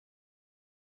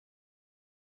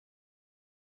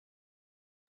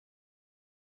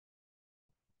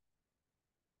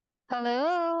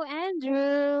Hello,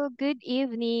 Andrew. Good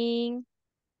evening.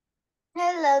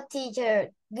 Hello,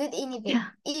 teacher. Good evening. Yeah.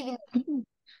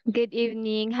 Good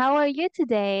evening. How are you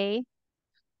today?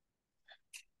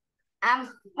 I'm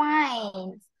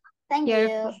fine. Thank You're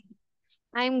you.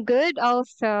 I'm good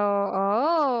also.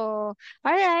 Oh.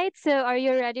 All right. So, are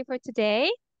you ready for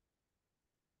today?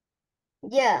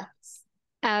 Yeah,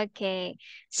 Okay.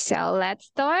 So, let's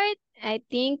start. I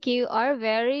think you are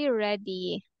very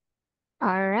ready.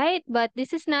 All right, but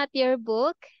this is not your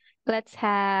book. Let's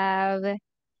have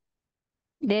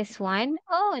this one.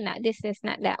 Oh, no, this is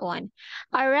not that one.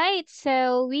 All right,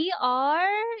 so we are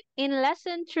in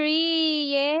lesson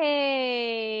three.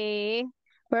 Yay!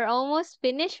 We're almost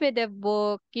finished with the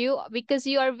book. Because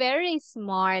you are very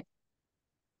smart.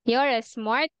 You're a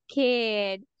smart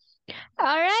kid.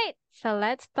 All right, so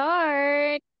let's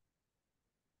start.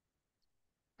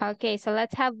 Okay, so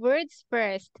let's have words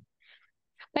first.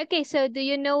 Okay, so do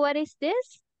you know what is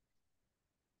this?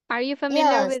 Are you familiar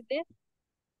yes. with this?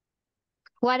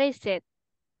 What is it?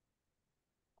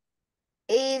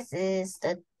 It is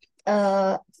the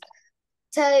uh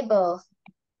table.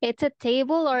 It's a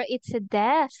table or it's a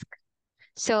desk?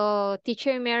 So,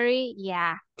 Teacher Mary,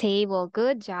 yeah, table.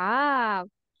 Good job.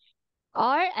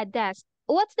 Or a desk.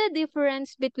 What's the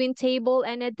difference between table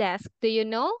and a desk? Do you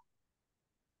know?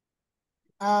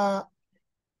 Uh,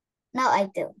 now I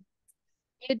do.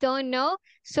 You don't know?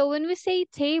 So, when we say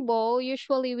table,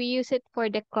 usually we use it for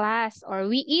the class or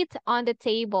we eat on the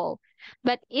table.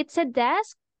 But it's a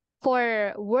desk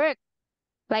for work.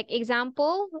 Like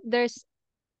example, there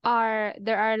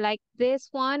are like this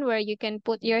one where you can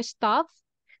put your stuff.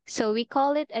 So we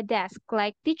call it a desk,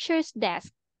 like teacher's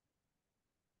desk.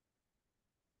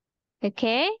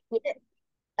 Okay? Yeah.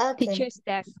 Okay. Teacher's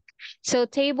desk. So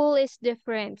table is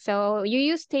different. So you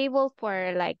use table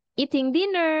for like eating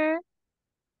dinner.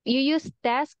 You use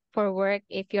desk for work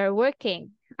if you're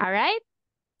working. All right?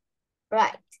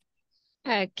 Right.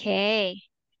 Okay.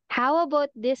 How about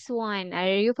this one?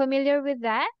 Are you familiar with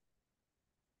that?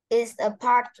 It's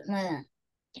apartment.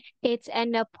 It's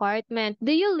an apartment.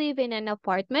 Do you live in an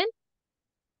apartment?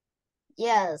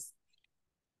 Yes.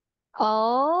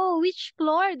 Oh, which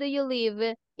floor do you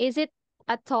live? Is it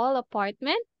a tall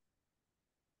apartment?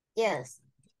 Yes.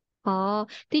 Oh,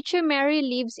 Teacher Mary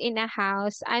lives in a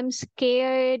house. I'm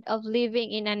scared of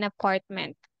living in an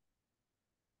apartment.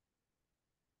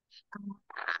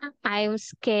 I'm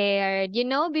scared.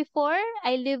 Before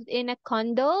I lived in a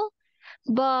condo,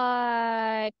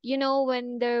 but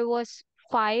when there was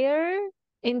fire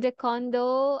in the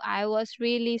condo, I was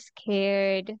really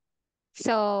scared.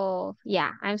 So,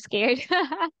 yeah, I'm scared.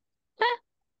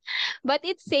 But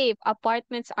it's safe.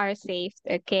 Apartments are safe,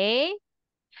 okay?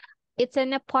 It's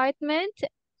an apartment,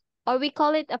 or we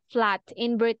call it a flat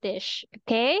in British,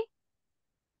 okay?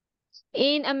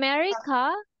 In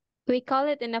America, we call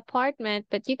it an apartment,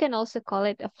 but you can also call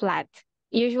it a flat,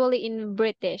 usually in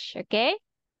British, okay?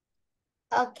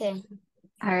 Okay.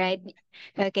 All right.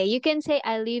 Okay, you can say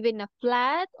I live in a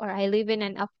flat or I live in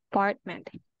an apartment.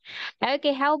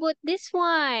 Okay, how about this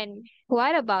one?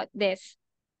 What about this?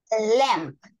 A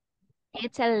lamp.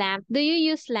 It's a lamp. Do you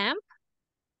use lamp?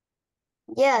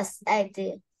 Yes, I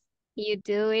do. You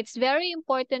do. It's very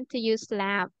important to use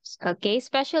lamps, okay?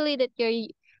 Especially that you're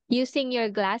using your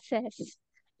glasses.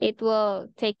 It will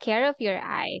take care of your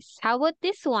eyes. How about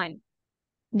this one?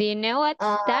 Do you know what's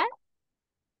Uh, that?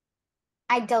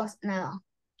 I don't know.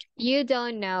 You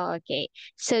don't know. Okay.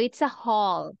 So it's a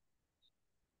hall.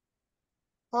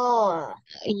 Oh,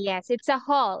 Yes, it's a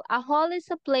hall. A hall is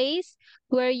a place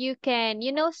where you can,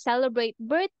 celebrate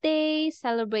birthdays,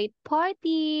 celebrate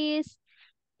parties.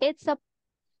 It's a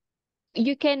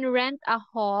You can rent a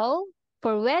hall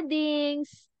for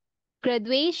weddings,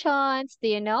 graduations. Do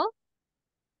you know?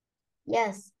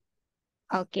 yes.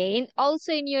 Okay. And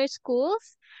also in your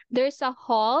schools, there's a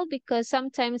hall because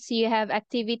sometimes you have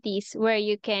activities where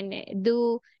you can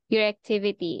do your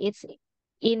activity. It's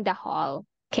in the hall.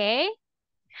 Okay.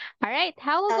 All right.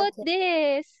 How about Okay.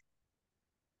 this?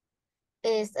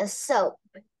 It's a soap.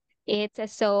 It's a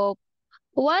soap.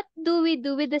 What do we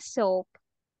do with the soap?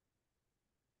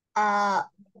 Uh,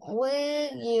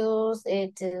 we use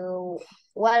it to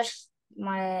wash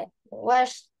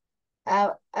wash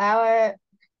our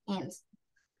hands.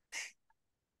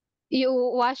 You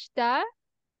wash the.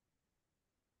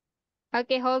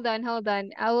 Okay, hold on, hold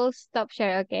on. I will stop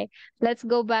share. Okay. Let's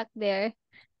go back there.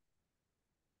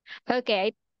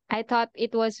 Okay. I thought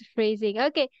it was phrasing.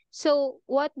 Okay. So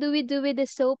what do we do with the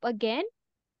soap again?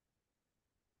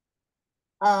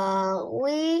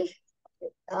 We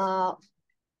uh,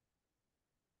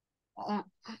 uh,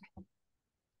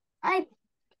 I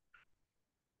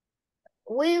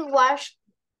we wash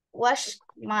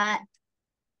my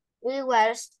we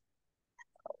wash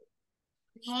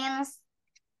hands.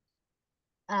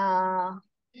 Uh,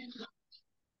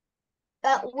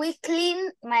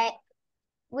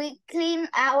 we clean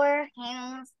our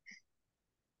hands.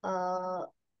 Uh,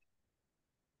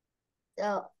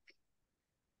 uh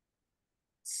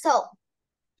soap.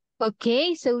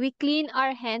 Okay, so we clean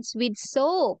our hands with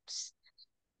soaps,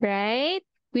 right?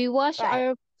 We wash Right.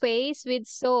 our face with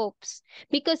soaps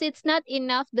because it's not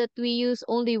enough that we use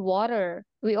only water.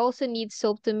 We also need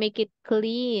soap to make it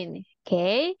clean.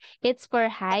 Okay? It's for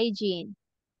hygiene.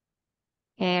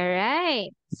 All right.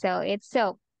 So it's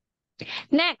soap.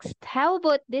 Next, how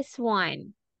about this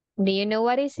one? Do you know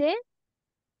what is it?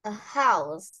 A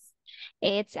house.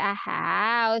 It's a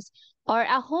house or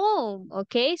a home.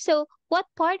 Okay? So what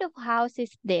part of house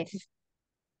is this?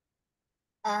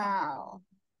 Oh,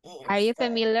 Are is you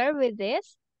familiar with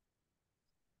this?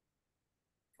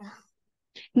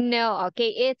 No, okay,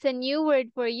 it's a new word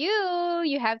for you.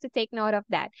 You have to take note of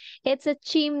that. It's a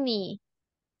chimney.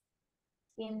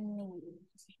 chimney.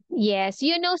 Yes,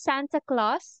 you know Santa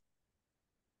Claus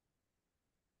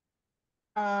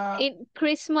Uh, in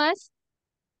Christmas.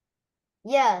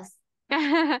 yes,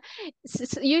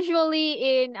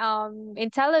 Usually in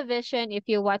television, if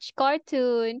you watch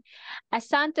cartoon, a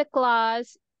Santa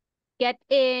Claus get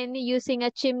in using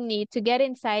a chimney to get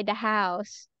inside the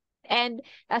house, and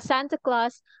a Santa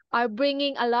Claus are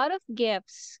bringing a lot of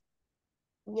gifts.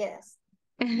 yes.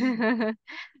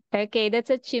 Okay, that's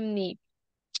a chimney.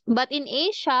 But in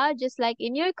Asia, just like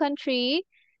in your country,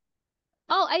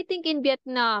 oh, I think in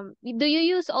Vietnam, do you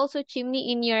use also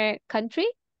chimney in your country?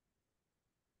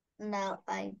 No,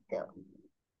 I don't.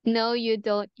 No, you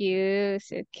don't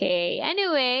use. Okay.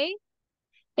 Anyway,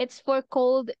 it's for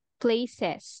cold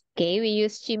places. Okay, we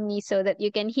use chimney so that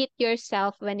you can heat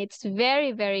yourself when it's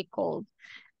very, very cold.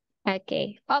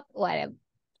 Okay. Oh, whatever.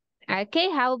 Okay,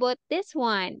 how about this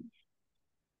one?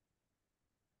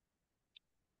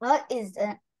 What is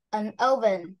an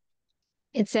oven?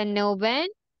 It's an oven.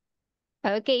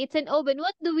 Okay, it's an oven.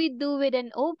 What do we do with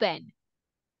an oven?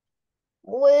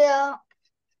 We'll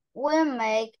we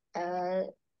make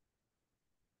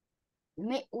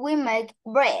we make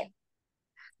bread.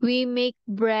 We make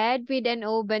bread with an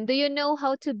oven. Do you know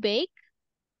how to bake?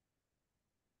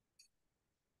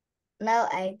 No,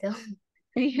 I don't.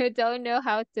 You don't know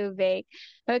how to bake.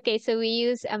 Okay, so we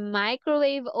use a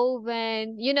microwave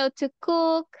oven, to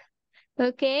cook,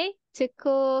 okay? To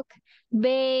cook,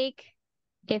 bake,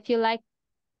 if you like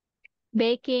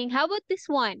baking. How about this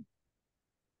one?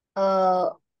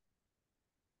 Uh,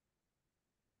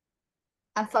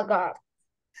 I forgot.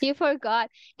 You forgot.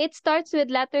 It starts with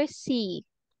letter C.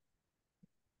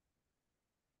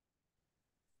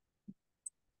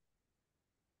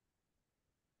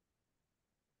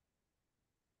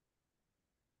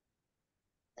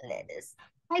 Lettuce.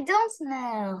 I don't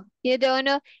know. You don't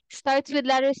know? Starts with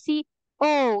letter C.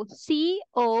 O. C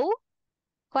O.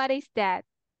 What is that?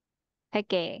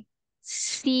 Okay.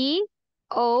 C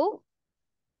O.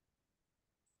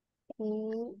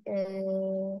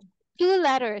 Two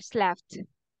letters left.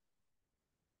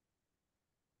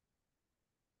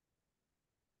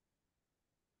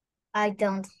 I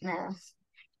don't know.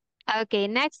 Okay,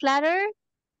 next letter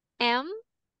M.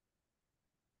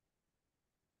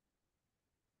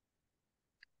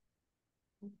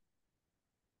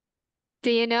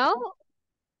 Do you know?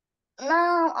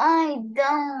 No, I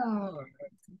don't.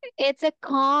 It's a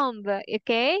comb,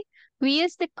 okay? We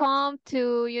use the comb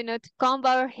to comb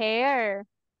our hair,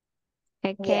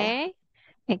 Yeah. okay?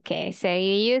 Okay, so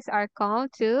you use our comb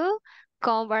to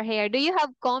comb our hair. Do you have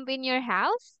comb in your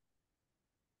house?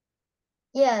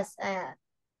 Yes.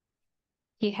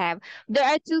 You have. There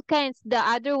are two kinds. The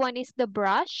other one is the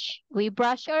brush. We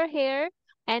brush our hair,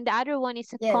 and the other one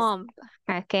is a Yes. comb,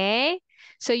 okay?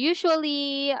 So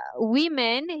usually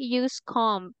women use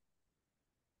comb.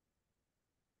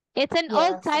 It's an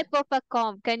old Yes. type of a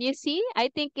comb. Can you see? I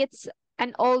think it's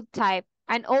an old type,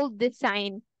 an old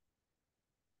design.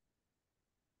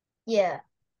 Yeah.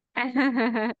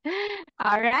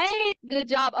 All right, good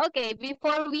job. Okay,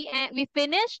 before we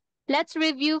finish, let's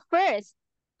review first.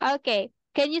 Okay,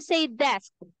 can you say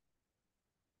desk,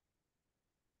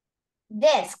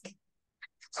 Desk.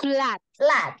 flat,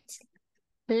 Flat.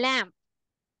 lamp,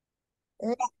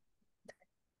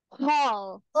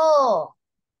 hall, Hole.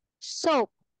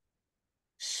 soap,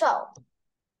 Shop.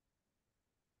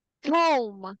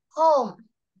 home, Home.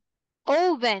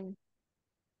 oven,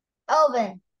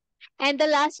 Oven. and the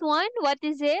last one, what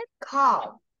is it?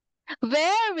 Calm.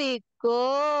 Very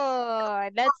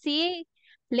good. Let's see.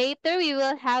 Later we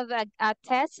will have a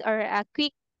test or a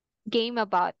quick game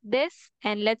about this,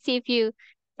 and let's see if you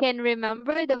can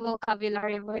remember the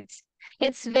vocabulary words.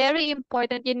 It's very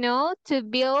important, to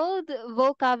build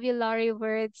vocabulary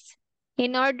words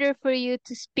in order for you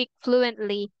to speak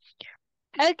fluently.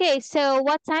 Okay, so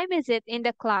what time is it in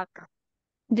the clock?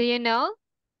 Do you know?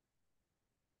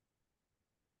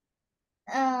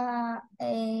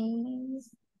 Is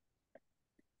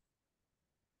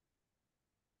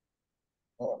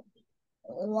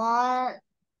one.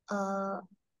 Uh,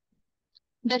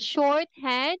 The short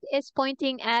hand is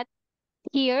pointing at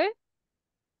here,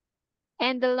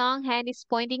 and the long hand is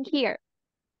pointing here.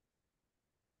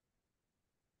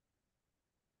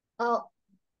 uh,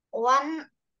 one.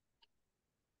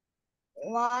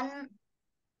 1:55.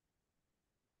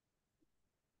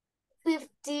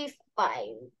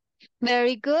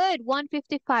 Very good,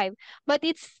 155. But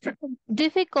it's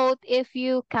difficult if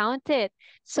you count it.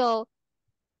 So,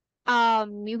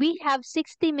 we have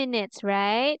 60 minutes,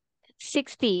 right?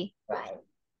 60. Right.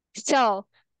 So,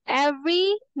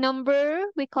 every number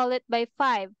we call it by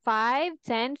 5. 5,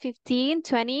 10, 15,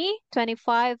 20,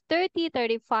 25, 30,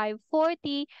 35,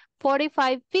 40,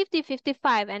 45, 50,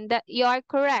 55, and that you are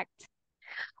correct.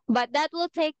 But that will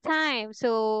take time.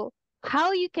 So,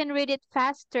 how you can read it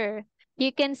faster?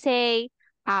 You can say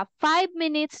 5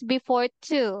 minutes before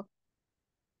 2,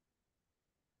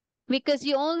 because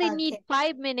you only need Okay.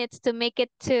 5 minutes to make it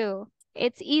 2.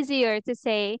 It's easier to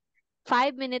say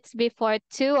 5 minutes before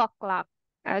 2 o'clock.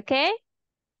 Okay?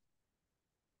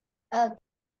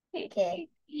 Okay.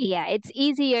 Yeah, it's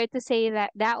easier to say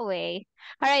that way.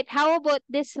 All right, how about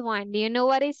this one? Do you know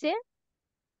what is it?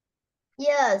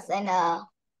 Yes, and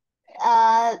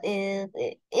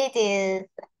it is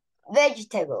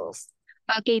vegetables.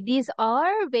 Okay, these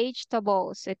are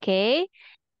vegetables, okay?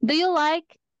 Do you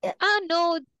like Yeah.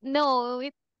 no, no,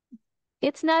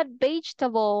 it's not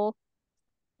vegetable.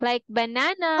 Like Right.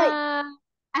 banana.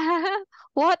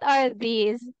 What are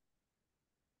these?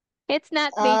 It's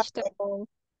not Uh, vegetable.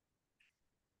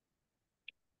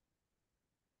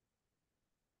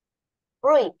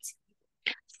 fruit.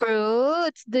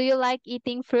 Fruits. Do you like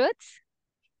eating fruits?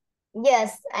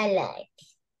 Yes, I like.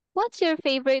 What's your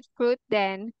favorite fruit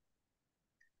then?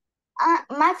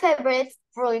 My favorite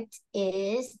fruit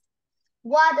is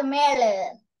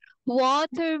watermelon.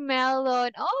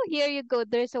 Watermelon. Oh, here you go.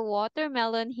 There's a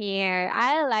watermelon here.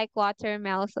 I like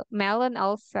watermelon melon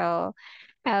also.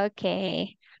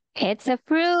 Okay. It's a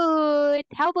fruit.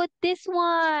 How about this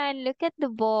one? Look at the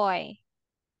boy.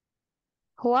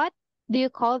 What do you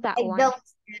call that I one? don't.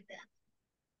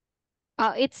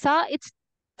 It's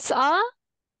a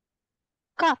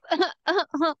cough.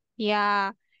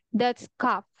 Yeah, that's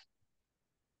cough.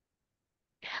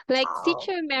 Like Oh,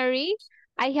 Teacher Mary,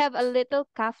 I have a little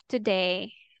cough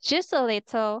today. Just a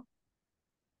little.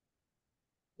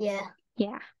 yeah.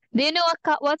 Yeah. Do you know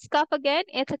what's cough again?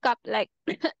 It's a cough like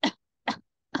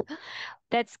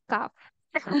that's cough.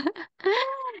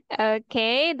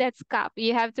 Okay, that's cough.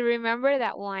 You have to remember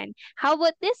that one. How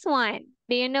about this one?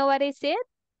 Do you know what is it?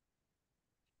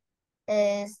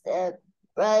 Is the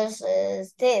brush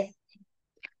teeth.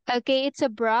 Okay, it's a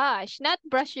brush. Not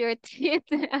brush your teeth.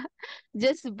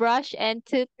 Just brush and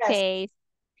Yes, toothpaste.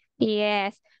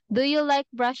 Yes. Do you like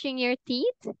brushing your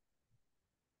teeth?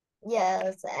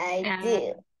 yes, I Uh,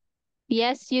 do.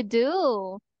 yes, you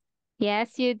do.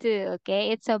 Yes, you do.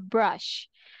 Okay, it's a brush.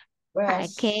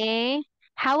 Brush. Okay.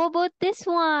 How about this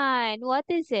one? What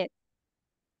is it?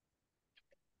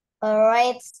 A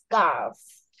red scarf.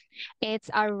 It's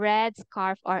a red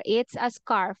scarf, or it's a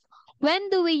scarf. When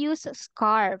do we use a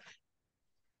scarf?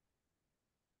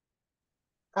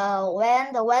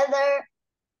 When the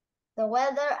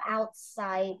weather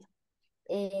outside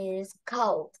is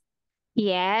cold.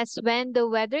 Yes, when the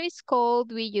weather is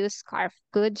cold, we use scarf.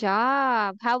 Good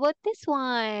job. How about this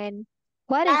one?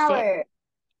 What is it? Flower.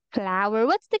 Flower.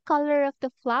 What's the color of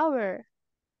the flower?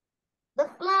 The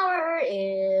flower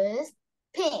is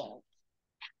pink.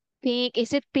 Pink.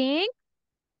 Is it pink?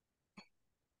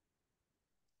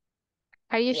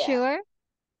 Are you Yeah. sure?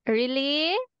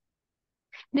 Really?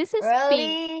 This is pink.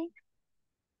 Really?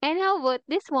 And how about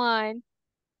this one?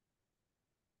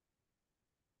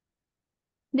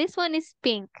 This one is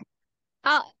pink.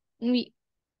 Ah,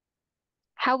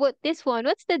 how about this one?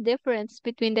 What's the difference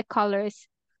between the colors?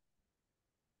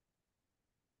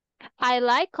 I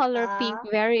like color pink Uh,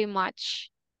 very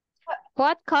much.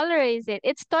 What color is it?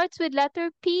 It starts with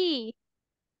letter P.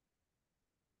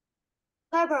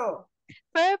 purple.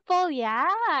 Purple, yeah,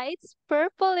 it's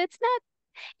purple. It's not,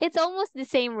 it's almost the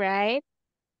same, right?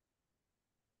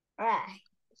 Right.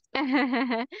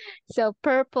 So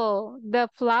purple. The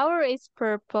flower is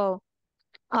purple.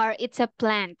 Or it's a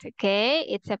plant, okay?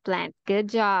 It's a plant. Good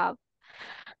job.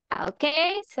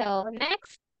 Okay, so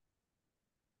next,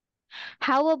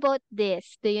 how about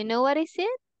this? Do you know what is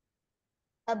it?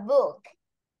 A book.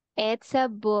 It's a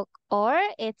book or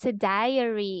it's a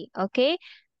diary, okay?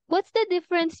 What's the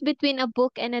difference between a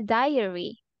book and a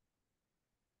diary?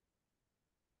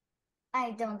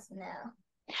 I don't know.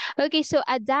 Okay, so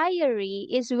a diary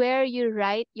is where you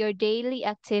write your daily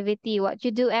activity, what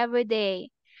you do every day.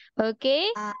 Okay?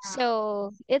 Uh,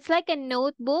 So it's like a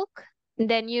notebook.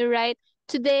 Then you write,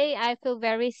 today I feel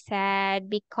very sad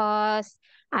because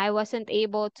I wasn't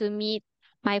able to meet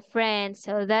my friends.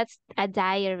 So that's a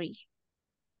diary.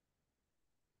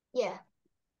 yeah.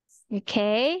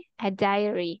 Okay? A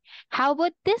diary. How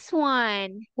about this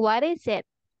one? What is it?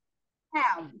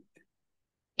 Stamp.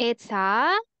 It's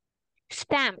a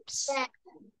stamps. Stamp.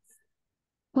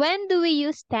 When do we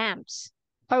use stamps?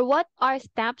 Or what are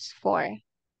stamps for?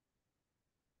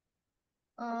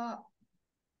 Uh,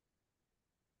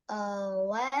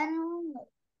 when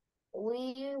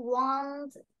we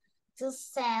want to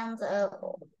send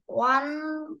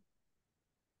one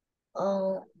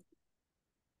uh,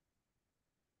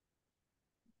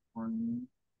 one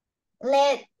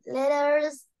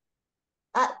letters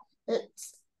uh, l-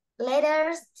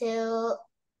 letters to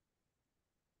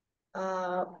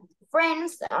uh,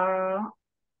 friends or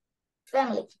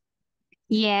family.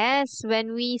 Yes,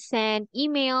 when we send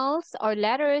emails or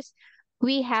letters,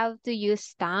 we have to use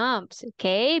stamps,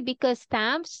 okay? Because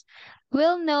stamps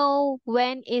will know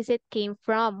when is it came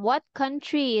from, what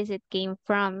country is it came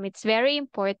from. It's very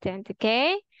important,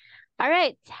 okay? All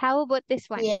right, how about this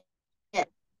one? Yeah,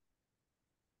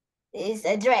 it's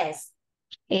a dress.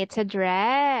 It's a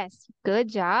dress. Good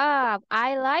job.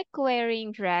 I like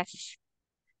wearing dress.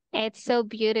 It's so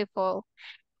beautiful.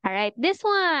 All right, this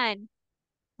one.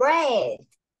 Bread.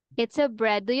 It's a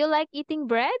bread. Do you like eating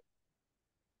bread?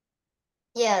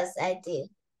 Yes, I do.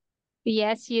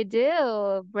 Yes, you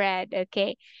do. Bread.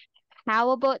 Okay.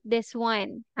 How about this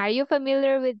one? Are you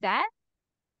familiar with that?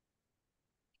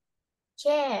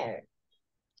 Chair.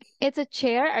 It's a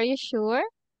chair. Are you sure?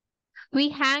 We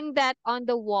hang that on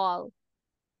the wall.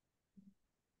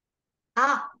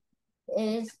 Ah,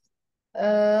 is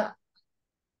a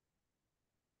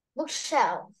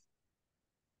bookshelf.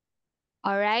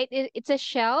 All right. It's a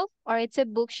shelf or it's a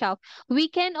bookshelf. We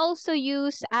can also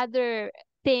use other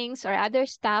things or other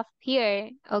stuff here.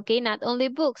 Okay. Not only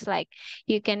books, like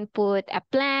you can put a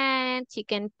plant, you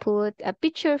can put a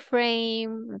picture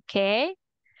frame. Okay.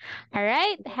 All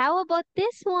right. How about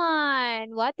this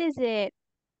one? What is it?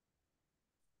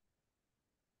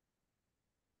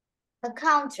 A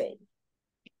country.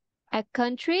 A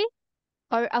country?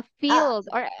 Or a Ah, field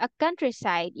or a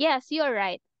countryside. Yes, you're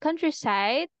right.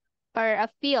 Countryside or a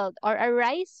field or a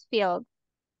rice field.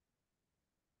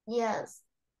 yes.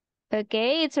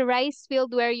 Okay, it's a rice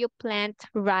field where you plant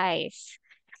rice.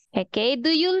 Okay, do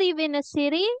you live in a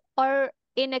city or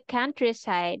in a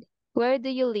countryside? Where do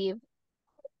you live?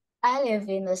 I live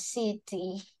in a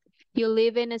city. You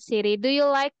live in a city. Do you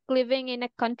like living in a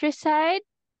countryside?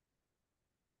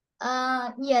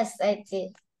 Yes, I do.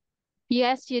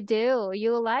 Yes, you do.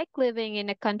 You like living in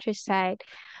a countryside.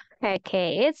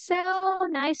 Okay, it's so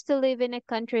nice to live in a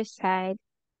countryside.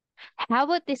 How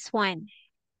about this one?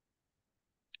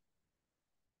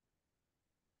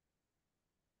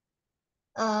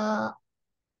 Uh,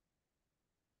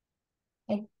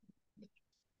 I,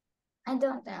 I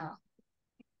don't know.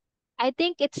 I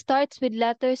think it starts with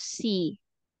letter C.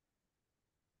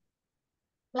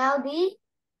 Cloudy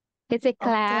It's a or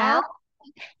cloud. cloud?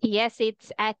 Yes,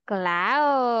 it's a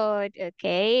cloud.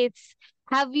 Okay, it's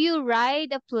have you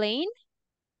ride a plane?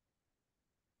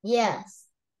 Yes.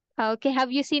 Okay,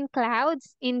 have you seen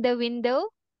clouds in the window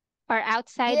or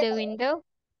outside Yeah, the window?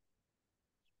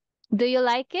 Do you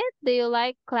like it? Do you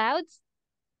like clouds?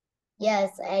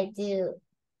 yes, I do.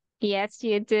 Yes,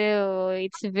 you do.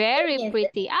 It's very Yes,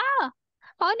 pretty. Ah,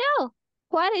 oh no.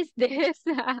 What is this?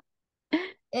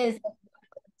 it's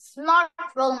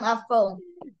smartphone a phone.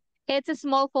 It's a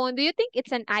small phone. Do you think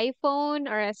it's an iPhone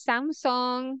or a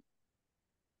Samsung?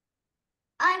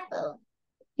 iPhone.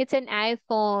 It's an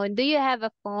iPhone. Do you have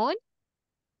a phone?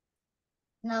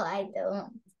 No, I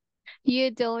don't.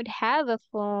 You don't have a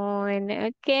phone.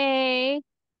 Okay.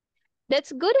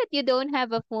 That's good that you don't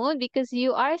have a phone because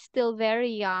you are still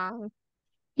very young.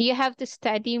 You have to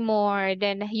study more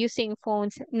than using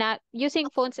phones. Not using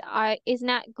phones are is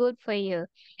not good for you.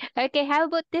 Okay, how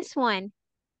about this one?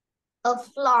 A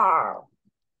floor.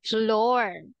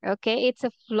 Floor. Okay, it's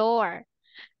a floor.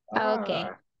 Okay.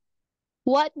 Or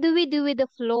What do we do with the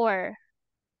floor?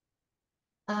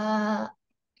 uh,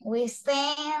 we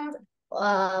stand.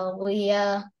 we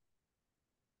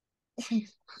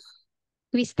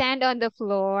We stand on the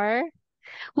floor.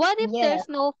 What if yeah. there's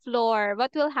no floor?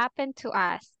 What will happen to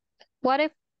us? What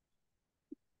if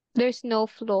there's no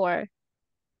floor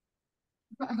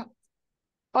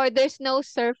or there's no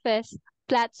surface,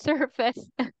 flat surface?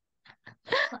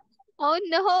 Oh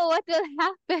no, what will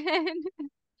happen?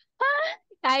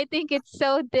 I think it's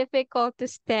so difficult to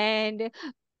stand.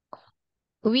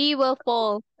 We will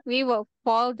fall. We will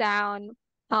fall down.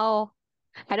 Oh,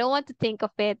 I don't want to think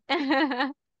of it.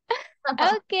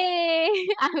 Okay,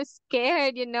 I'm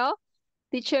scared.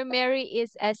 Teacher Mary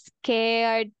is a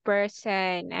scared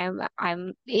person.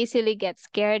 I'm easily get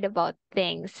scared about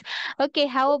things. Okay,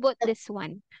 how about this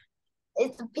one?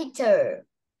 It's a picture.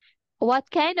 What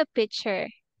kind of picture?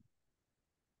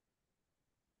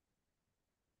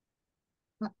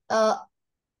 Uh,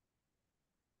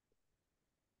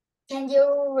 can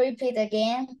you repeat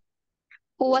again?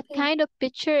 What Repeat. kind of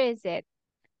picture is it?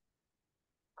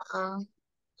 Uh,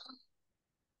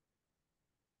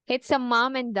 It's a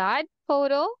mom and dad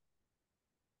photo,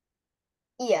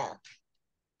 yeah.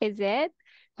 is it?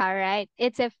 All right.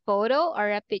 It's a photo or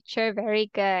a picture. Very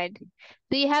good.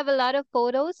 Do you have a lot of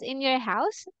photos in your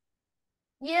house?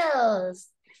 Yes.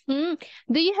 Hmm.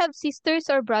 Do you have sisters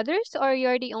or brothers, or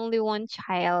you're the only one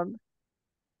child?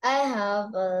 I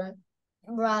have a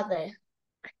brother.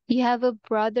 You have a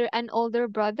brother, an older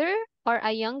brother, or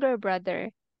a younger brother?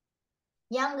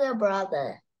 Younger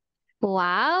brother.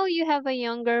 Wow, you have a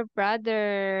younger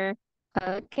brother.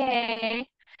 Okay.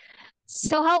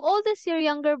 So how old is your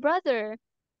younger brother?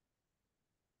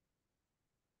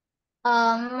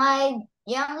 My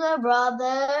younger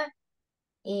brother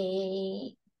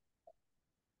is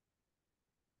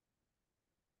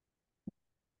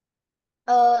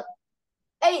uh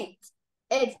eight.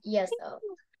 8 years old.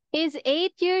 Is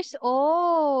 8 years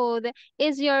old.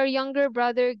 Is your younger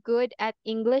brother good at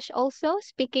English also,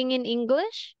 speaking in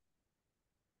English?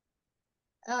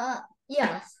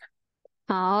 Yes.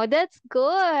 Oh, that's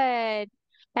good.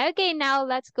 Okay, now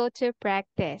let's go to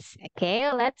practice. Okay,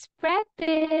 let's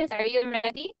practice. Are you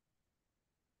ready?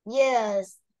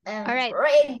 Yes. All I'm right,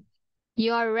 ready.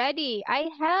 you are ready.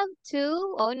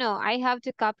 Oh no, I have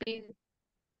to copy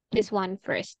this one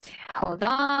first. Hold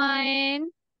on.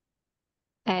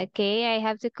 Okay, I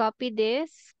have to copy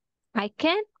this. I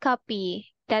can't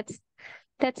copy. That's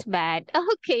bad.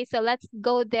 Okay, so let's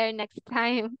go there next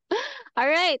time. All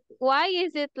right. Why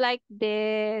is it like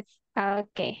this?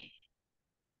 Okay.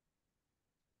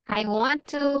 I want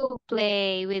to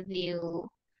play with you.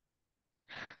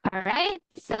 All right.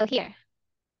 So here.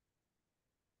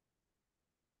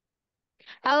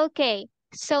 Okay.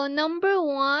 So number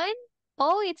one.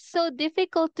 Oh, it's so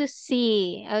difficult to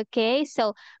see. Okay.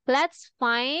 So let's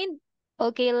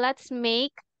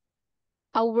make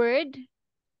a word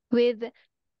with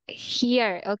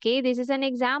here. Okay. This is an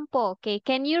example. Okay.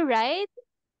 Can you write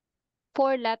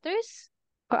four letters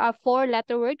or a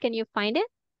four-letter word? Can you find it?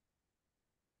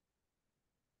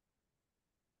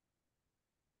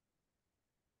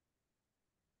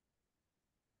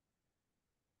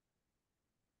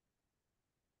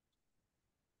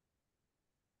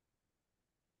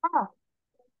 Oh,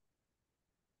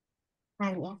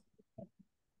 yeah.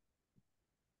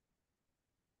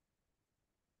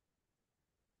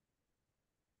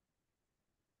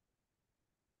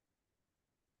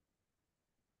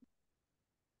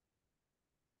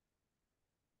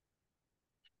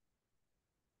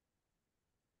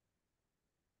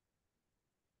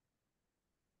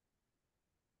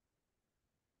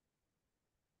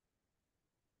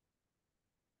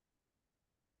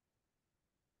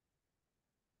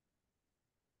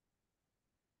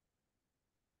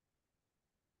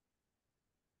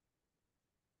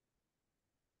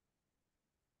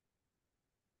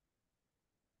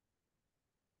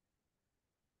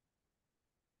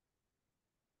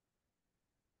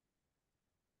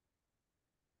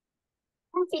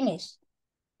 I'm finished.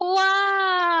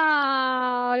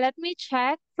 Wow! Let me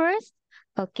check first.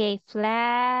 Okay,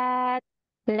 flat,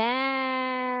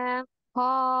 lamp,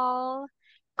 hall,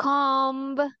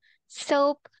 comb,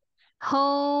 soap,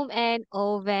 home, and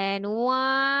oven.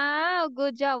 Wow!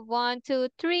 Good job. One, two,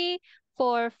 three,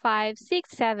 four, five,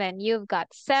 six, seven. You've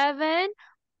got 7/7.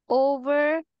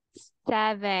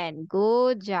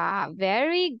 Good job.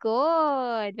 Very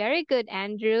good. Very good,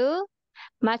 Andrew.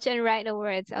 Match and write the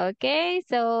words. Okay,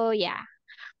 so yeah.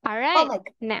 All Oh right. my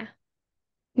God.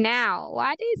 Now,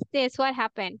 what is this? What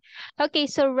happened? Okay,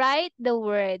 so write the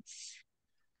words.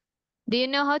 Do you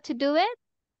know how to do it?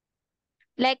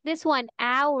 Like this one,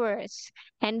 hours,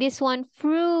 and this one,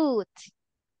 fruit.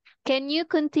 Can you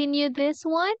continue this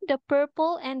one, the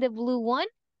purple and the blue one?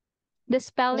 the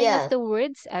spelling of Yes. the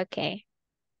words? Okay.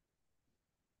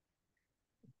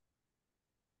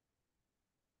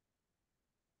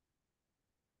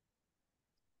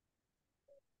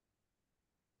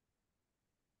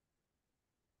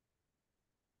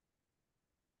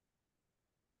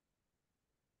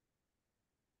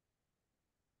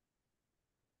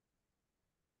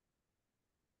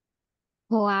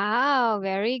 Wow,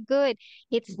 very good.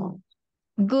 It's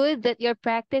good that you're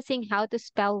practicing how to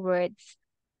spell words.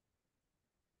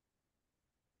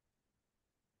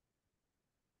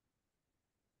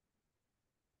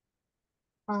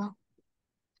 Uh,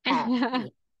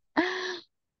 happy.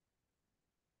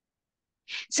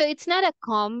 So it's not a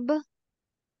comb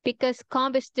because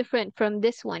comb is different from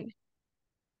this one.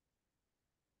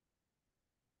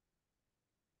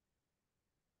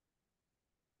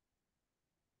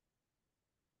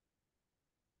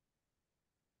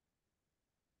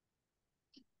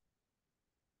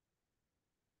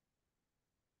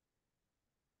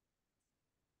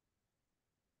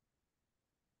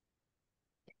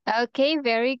 Okay,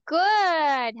 very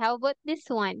good. How about this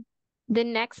one? The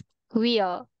next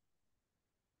wheel.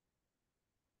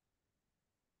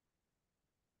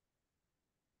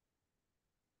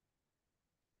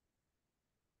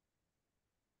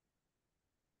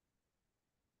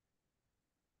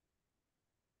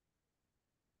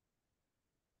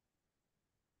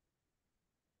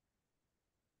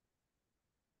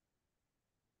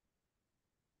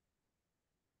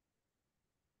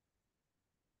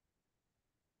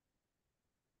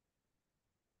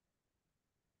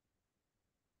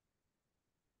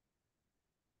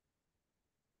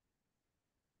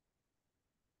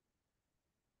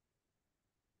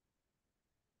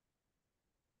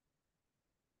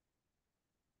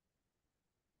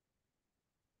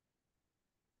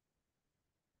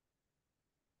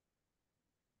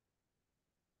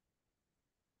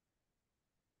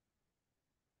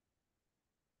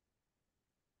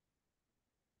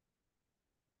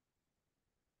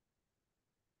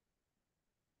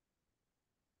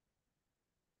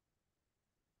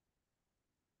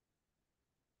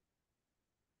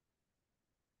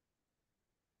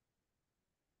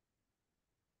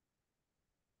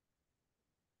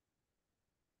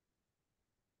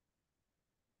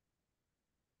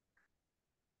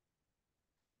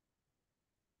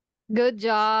 Good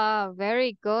job.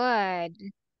 Very good.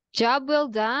 Job well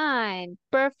done.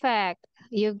 Perfect.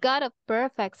 You've got a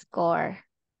perfect score.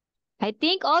 I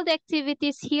think all the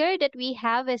activities here that we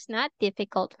have is not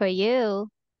difficult for you.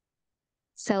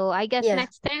 So I guess Yeah.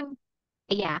 next time,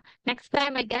 yeah, next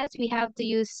time I guess we have to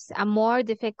use a more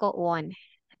difficult one.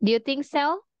 Do you think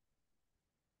so?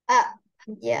 Uh,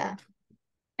 yeah.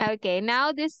 Okay,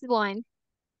 now this one.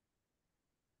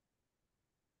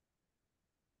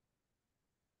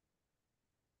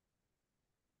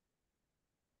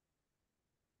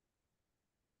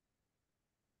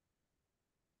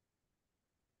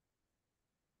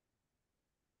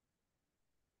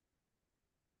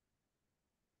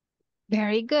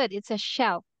 Very good. It's a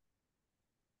shelf.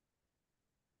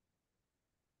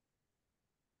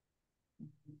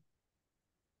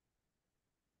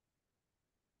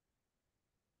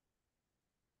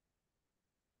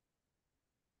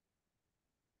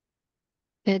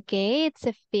 Okay, it's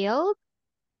a field.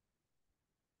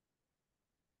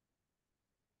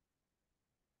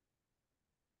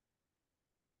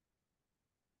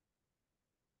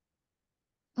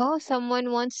 Oh,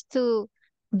 someone wants to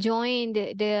join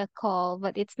the call,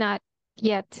 but it's not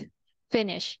yet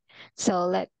finished. So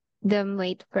let them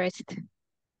wait first.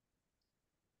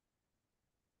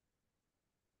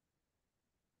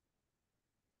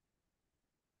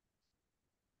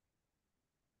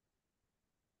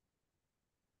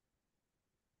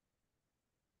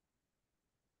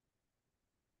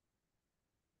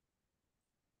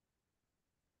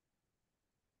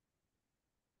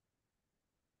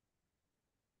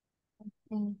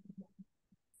 Mm.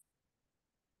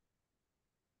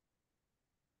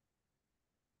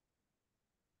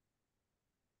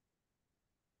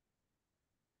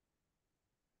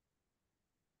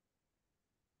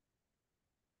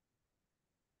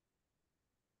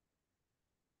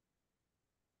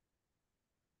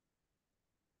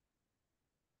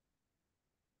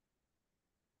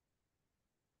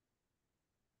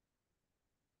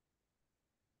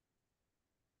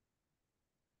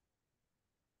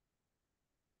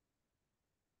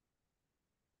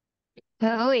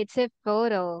 Oh, it's a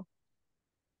photo.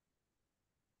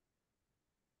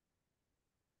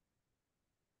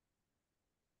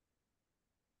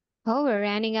 Oh, we're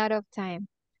running out of time.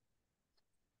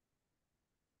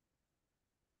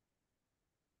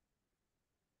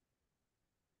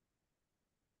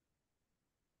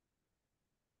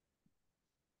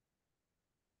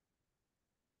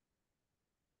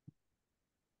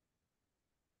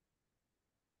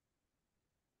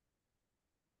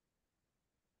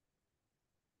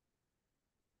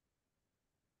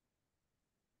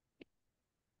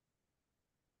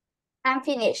 I'm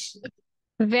finished.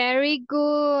 Very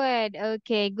good.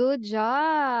 Okay, good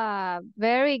job.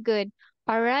 Very good.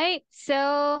 All right.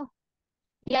 So,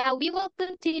 yeah, we will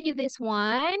continue this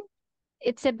one.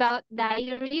 It's about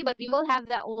diary, but we will have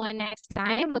that one next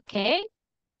time, okay?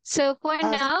 So for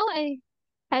Uh, now,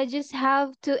 I just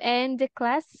have to end the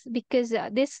class because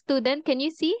this student, can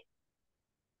you see?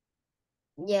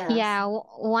 yes. Yeah,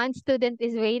 one student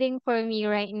is waiting for me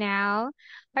right now.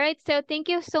 All right, so thank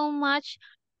you so much,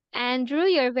 Andrew.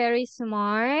 You're very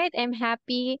smart. I'm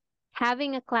happy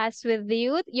having a class with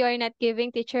you. You're not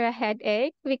giving teacher a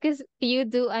headache because you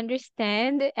do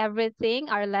understand everything.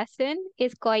 Our lesson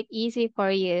is quite easy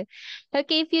for you.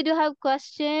 Okay, if you do have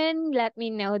question, let me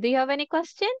know. Do you have any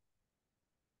question?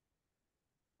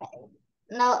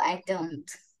 No, I don't.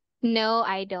 No,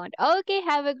 I don't. Okay,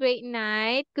 have a great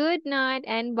night. Good night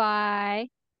and bye.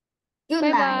 Good Bye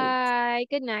night. bye.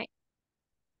 Good night.